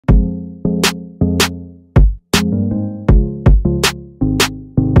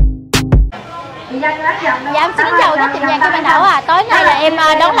Dạ em xin kính chào các tiệm vàng Kim Anh Thảo à. Tối nay là em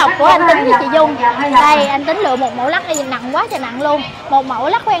đón lọc của anh Tính với chị Dung. Đây anh Tính lựa một mẫu lắc này nặng quá trời nặng luôn. Một mẫu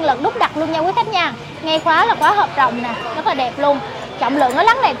lắc Khoen lật đúc đặt luôn nha quý khách nha. Ngay khóa là khóa hợp rồng nè, rất là đẹp luôn. Trọng lượng cái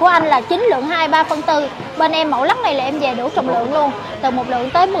lắc này của anh là 9 lượng 2 3/4. Bên em mẫu lắc này là em về đủ trọng lượng luôn. Từ 1 lượng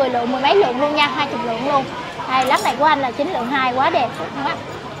tới 10 lượng, mười mấy lượng luôn nha, 20 lượng luôn. Đây lắc này của anh là 9 lượng 2 quá đẹp luôn á.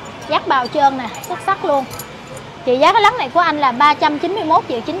 Dắt bào trơn nè, xuất sắc luôn. Trị giá cái lắc này của anh là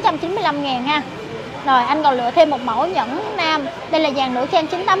 391.995.000 ha. Rồi anh còn lựa thêm một mẫu nhẫn nam. Đây là vàng nữ khen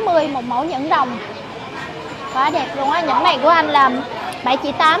 980, một mẫu nhẫn đồng. Quá đẹp luôn á. Nhẫn này của anh là 7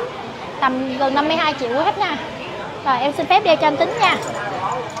 chỉ 8, tầm gần 52 triệu quý khách nha. Rồi em xin phép đeo cho anh Tính nha.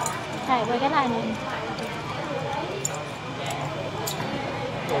 Đây với cái này này.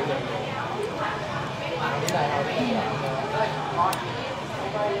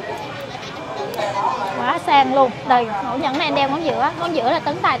 Quá sang luôn. Đây mẫu nhẫn này em đeo ngón giữa là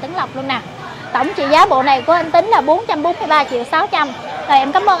tấn tài tấn lộc luôn nè. Tổng trị giá bộ này của anh Tính là 443.600.000. Rồi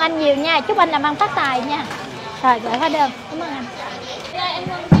em cảm ơn anh nhiều nha, chúc anh làm ăn phát tài nha. Rồi gửi hóa đơn, cảm ơn anh.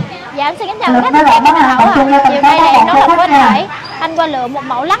 Dạ em xin kính chào các bạn Kim Anh Thảo ạ. Chiều nay là em nói lộc của anh Thể. Anh qua lựa một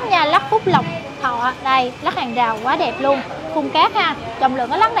mẫu lắc nha, lắc phúc lộc thọ. Đây lắc hàng rào quá đẹp luôn, phun cát ha. Trọng lượng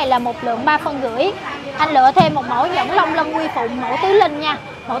cái lắc này là 1 lượng 3,5 phân. Anh lựa thêm một mẫu nhẫn long lân quy phụng mẫu tứ linh nha.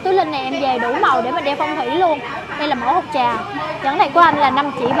 Mẫu tứ linh này em về đủ màu để mình đeo phong thủy luôn. Đây là mẫu hột trà. Nhẫn này của anh là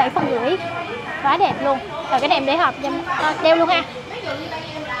 5 chỉ 7,5 phân. Quá đẹp luôn. Rồi cái này em để hộp cho đeo luôn ha.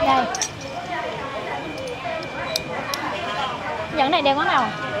 Đây. Nhẫn này đeo ngón nào?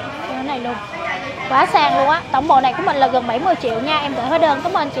 Đeo này luôn. Quá sang luôn á. Tổng bộ này của mình là gần 70 triệu nha. Em gửi hóa đơn,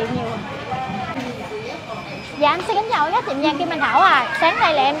 cảm ơn chị nhiều. Dạ em xin kính chào các tiệm vàng Kim Anh Thảo à. Sáng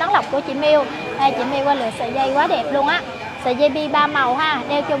nay là em đón lọc của chị Miêu. Đây chị Miêu qua lựa sợi dây quá đẹp luôn á. Sợi dây bi 3 màu ha,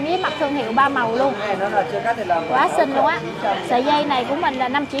 đeo chung với mặt thương hiệu 3 màu luôn. Quá xinh luôn á. Sợi dây này của mình là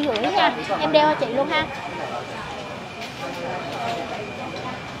 5 chỉ rưỡi nha. Em đeo cho chị luôn ha.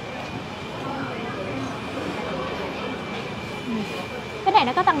 Cái này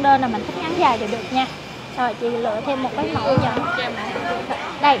nó có tăng đơn là mình thích ngắn dài đều được nha. Rồi chị lựa thêm một cái mẫu nhẫn.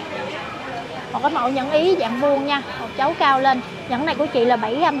 Đây. Một cái mẫu nhẫn ý dạng vuông nha, một chấu cao lên. Nhẫn này của chị là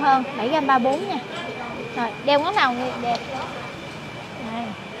 7g hơn, 7g34 nha. Rồi đeo ngón nào đẹp. Đây.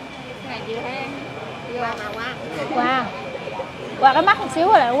 Qua cái mắt một xíu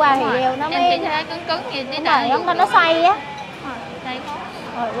rồi lại qua thì đeo nó mới cứng gì nó xoay á.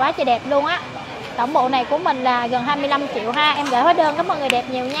 Rồi quá trời đẹp luôn á. Tổng bộ này của mình là gần 25 triệu ha. Em gửi hóa đơn, cảm ơn người đẹp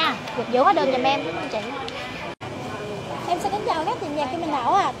nhiều nha. Được giữ hóa đơn giùm em, cảm ơn chị. Em xin kính chào các tiệm vàng Kim Anh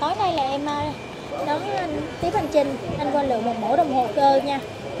Thảo à. Tối nay là em đón tiếp hành trình. Anh qua lựa một mẫu đồng hồ cơ nha.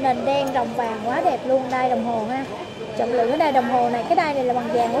 Nền đen rồng vàng quá đẹp luôn. Đai đồng hồ ha. Trọng lượng ở đai đồng hồ này, cái đai này là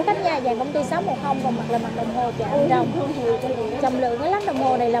bằng vàng của khách nha, vàng công ty 610, còn mặt là mặt đồng hồ chạm rồng. Trọng lượng cái lắc đồng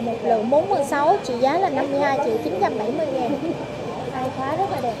hồ này là 1 lượng 46, trị giá là 52.970.000. Đai khóa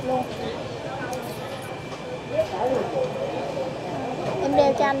rất là đẹp luôn. Em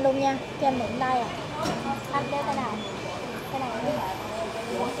đeo cho anh luôn nha, cho anh mượn đai à. Anh đeo cái nào? Cái này đi.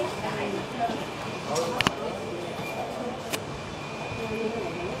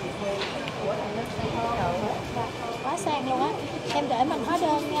 Quá sang luôn á. Em để mình hóa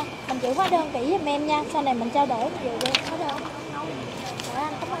đơn nha. Mình giữ hóa đơn kỹ giùm em nha. Sau này mình trao đổi về hóa đơn. Rồi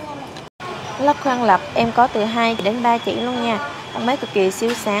anh, cảm ơn anh. Lắc khoan lập em có từ 2 đến 3 chỉ luôn nha. Máy cực kỳ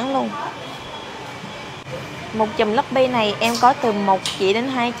siêu sáng luôn. Một chùm lắc bi này em có từ 1 chỉ đến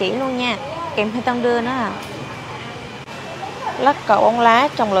 2 chỉ luôn nha. Kèm theo tăng đưa nữa à. Lắc cầu bóng lá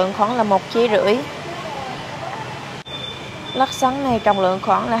trọng lượng khoảng là 1,5 chỉ. Lắc xoắn này trọng lượng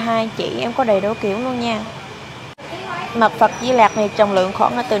khoảng là 2 chỉ, em có đầy đủ kiểu luôn nha. Mặt Phật Di Lạc này trọng lượng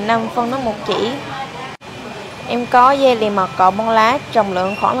khoảng là từ 5 phân đến 1 chỉ. Em có dây liền mật cọ bóng lá trọng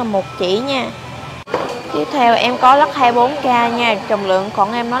lượng khoảng là 1 chỉ nha. Tiếp theo em có lắc 24K nha, trọng lượng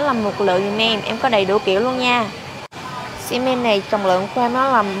khoảng em nói là 1 lượng giùm em có đầy đủ kiểu luôn nha. Xi men này trọng lượng của em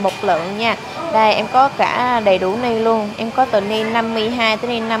nó là 1 lượng nha. Đây em có cả đầy đủ ni luôn, em có từ ni 52 tới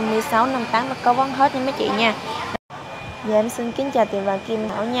ni 56, 58 là có vấn hết nha mấy chị nha. Dạ em xin kính chào tiệm vàng Kim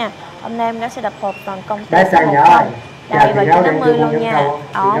Thảo nha. Hôm nay em đã sẽ đập hộp toàn công ty số 10. Đây và 950 luôn nha.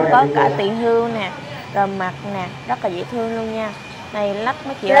 Ổn có cả tiền hương nè, rồi mặt nè, rất là dễ thương luôn nha. Này lắc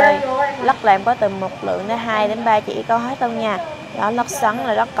mấy chị ơi, lắc là em có từ 1 lượng đến 2 đến 3 chỉ có hết luôn nha. Đó lắc xoắn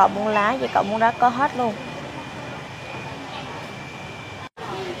là lắc cọ bóng lá và cọ bóng đá có hết luôn.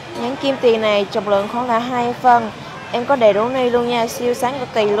 Nhẫn kim tiền này trọng lượng khoảng là 2 phân. Em có đầy đủ ni luôn nha, siêu sáng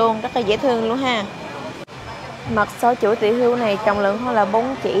cực kỳ luôn, rất là dễ thương luôn ha. Mặt số chuỗi tỷ hưu này trọng lượng khoảng là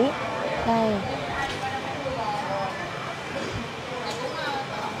 4 chỉ. Đây.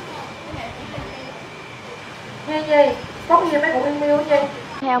 Nghe gì? Có gì mấy cụ miêu gì?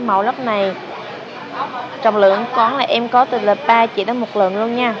 Theo mẫu lắc này Trọng lượng con là em có từ là 3 chỉ đến 1 lượng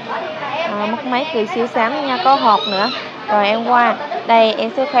luôn nha. Mất máy cười siêu sáng nha, có hột nữa. Rồi em qua đây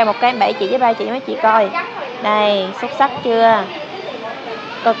em sẽ khoe một cái 7 chỉ với 3 chỉ mấy chị coi. Đây, xuất sắc chưa?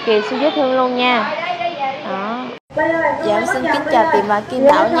 Cực kỳ siêu dễ thương luôn nha. Đó. Dạ em xin kính chào Tiệm và Kim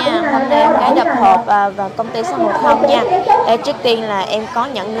Bảo nha. Hôm nay em gái đập hộp và công ty số 10 nha. Đây trước tiên là em có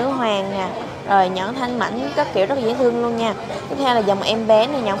nhẫn nữ hoàng nè, rồi nhẫn thanh mảnh các kiểu rất là dễ thương luôn nha. Tiếp theo là dòng em bé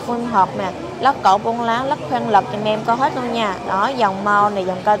này, nhẫn full hộp nè, lót cổ bông lá, lót khoen lật cho em có hết luôn nha. Đó, dòng màu này,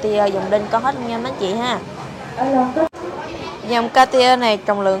 dòng Cartier, dòng đinh có hết luôn nha mấy chị ha. Dòng Cartier này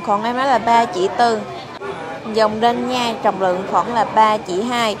trọng lượng khoảng em nói là 3 chỉ 4. Dòng đinh nha, trọng lượng khoảng là 3 chỉ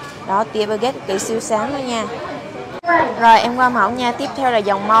 2. Đó, tia baguette cực kỳ siêu sáng luôn nha. Rồi em qua mẫu nha. Tiếp theo là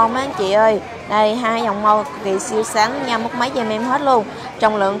dòng màu mấy anh chị ơi. Đây, hai dòng màu cực kỳ siêu sáng nha, mất máy cho em hết luôn.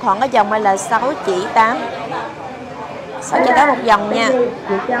 Trọng lượng khoảng cái dòng này là 6 chỉ 8. 6 chỉ 8 một dòng nha.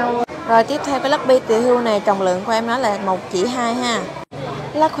 Rồi tiếp theo cái lắc bi tiểu hưu này, trọng lượng của em nó là 1 chỉ 2 ha.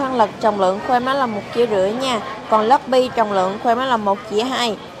 Lắc khoan lật trọng lượng của em nó là 1,5 chỉ nha. Còn lắc bi trọng lượng của em nó là 1 chỉ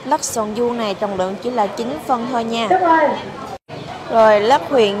 2. Lắc sòn du này trọng lượng chỉ là 9 phân thôi nha. Rồi lắc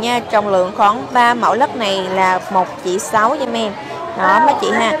huyền nha, trọng lượng khoảng 3 mẫu lắc này là 1 chỉ 6 cho em. Đó mấy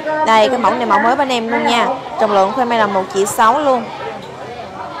chị ha. Đây cái mẫu này mẫu mới bên em luôn nha. Trọng lượng của em là 1 chỉ 6 luôn.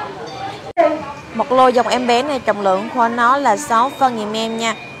 Một lô dòng em bé này trọng lượng của nó là 6 phân giùm em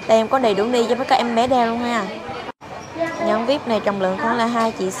nha. Đây em có đầy đủ ni cho mấy các em bé đeo luôn ha. Nhẫn VIP này trọng lượng khoảng là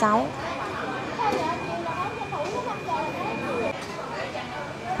 2 chỉ 6.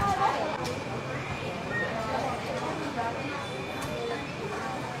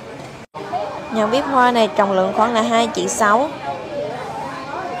 Nhẫn VIP hoa này trọng lượng khoảng là 2 chỉ 6.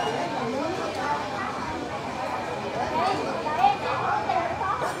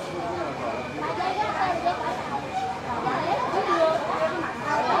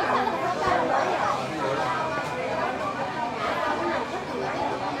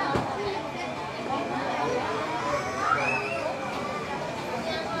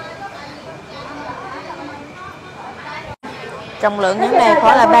 Trọng lượng nhẫn này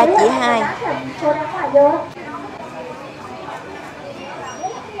khoảng là 3 chỉ 2.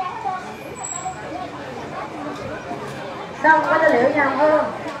 Xong có tư liệu nhầm không?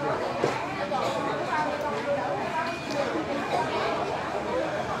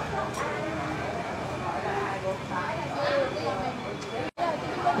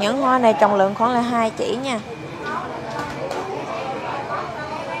 Nhẫn hoa này trọng lượng khoảng là 2 chỉ nha.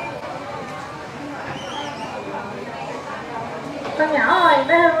 Con nhỏ ơi,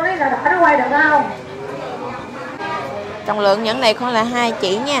 bé Hương lấy gà đỏ nó quay được không? Trọng lượng nhẫn này khoảng là 2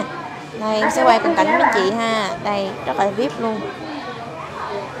 chỉ nha. Đây em sẽ quay cận cảnh với chị ha. Đây rất là VIP luôn.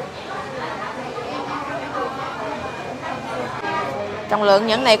 Trọng lượng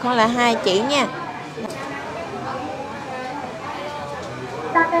nhẫn này khoảng là 2 chỉ nha.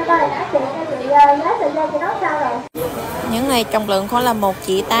 Nhẫn này trọng lượng khoảng là 1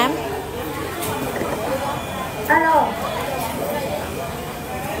 chỉ 8. Alo.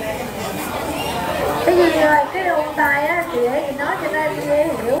 Cái gì rồi, cái đồ tài á, chị ấy thì nói cho nên dễ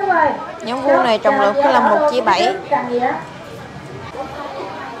hiểu rồi. Nhẫn vuông này trọng lượng khoảng là 1 chỉ 7.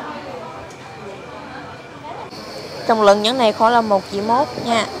 Trọng lượng nhẫn này khoảng là 1 chỉ 1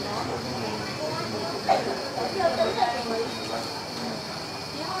 nha.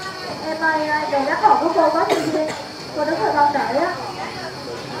 Em ơi, đồ đắt hộp của cô có gì không? Cô đứng ở con đợi á.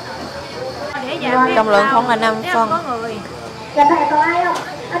 Trọng lượng khoảng là 5 phân. Gặp thầy còn ai không?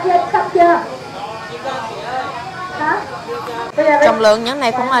 Anh Vinh xong chưa? Hả? Trọng lượng nhẫn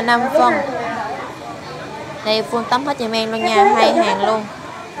này khoảng là 5 phân. Đây full tấm hết cho em luôn nha, 2 hàng luôn.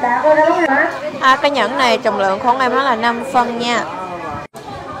 Cái nhẫn này trọng lượng khoảng em nó là 5 phân nha.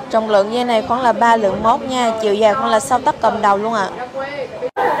 Trọng lượng dây này khoảng là 3 lượng 1 nha, chiều dài khoảng là 6 tấc cầm đầu luôn ạ.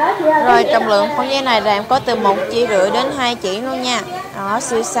 Rồi trọng lượng khoảng dây này là em có từ 1,5 chỉ đến 2 chỉ luôn nha. Đó,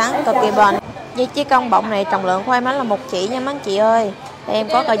 siêu sáng cực kỳ bền. Dây chiếc cong bọng này trọng lượng của em nó là 1 chỉ nha mấy chị ơi. Đây em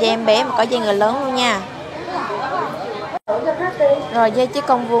có dây em bé mà có dây người lớn luôn nha. Rồi dây chiếc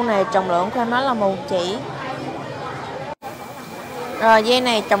cong vuông này trọng lượng của em nó là 1 chỉ. Rồi dây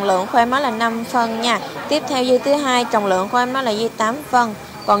này trọng lượng của em nó là 5 phân nha. Tiếp theo dây thứ hai trọng lượng của em nó là dây 8 phân.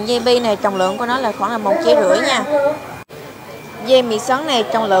 Còn dây bi này trọng lượng của nó là khoảng là 1,5 chỉ nha. Dây mì xoắn này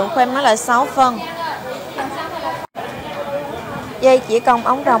trọng lượng của em nó là 6 phân. Dây chỉ cong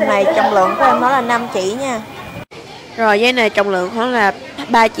ống rồng này trọng lượng của em nó là 5 chỉ nha. Rồi dây này trọng lượng khoảng là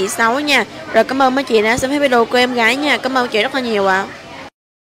 3 chỉ 6 nha. Rồi cảm ơn mấy chị đã xem hết video của em gái nha. Cảm ơn chị rất là nhiều ạ.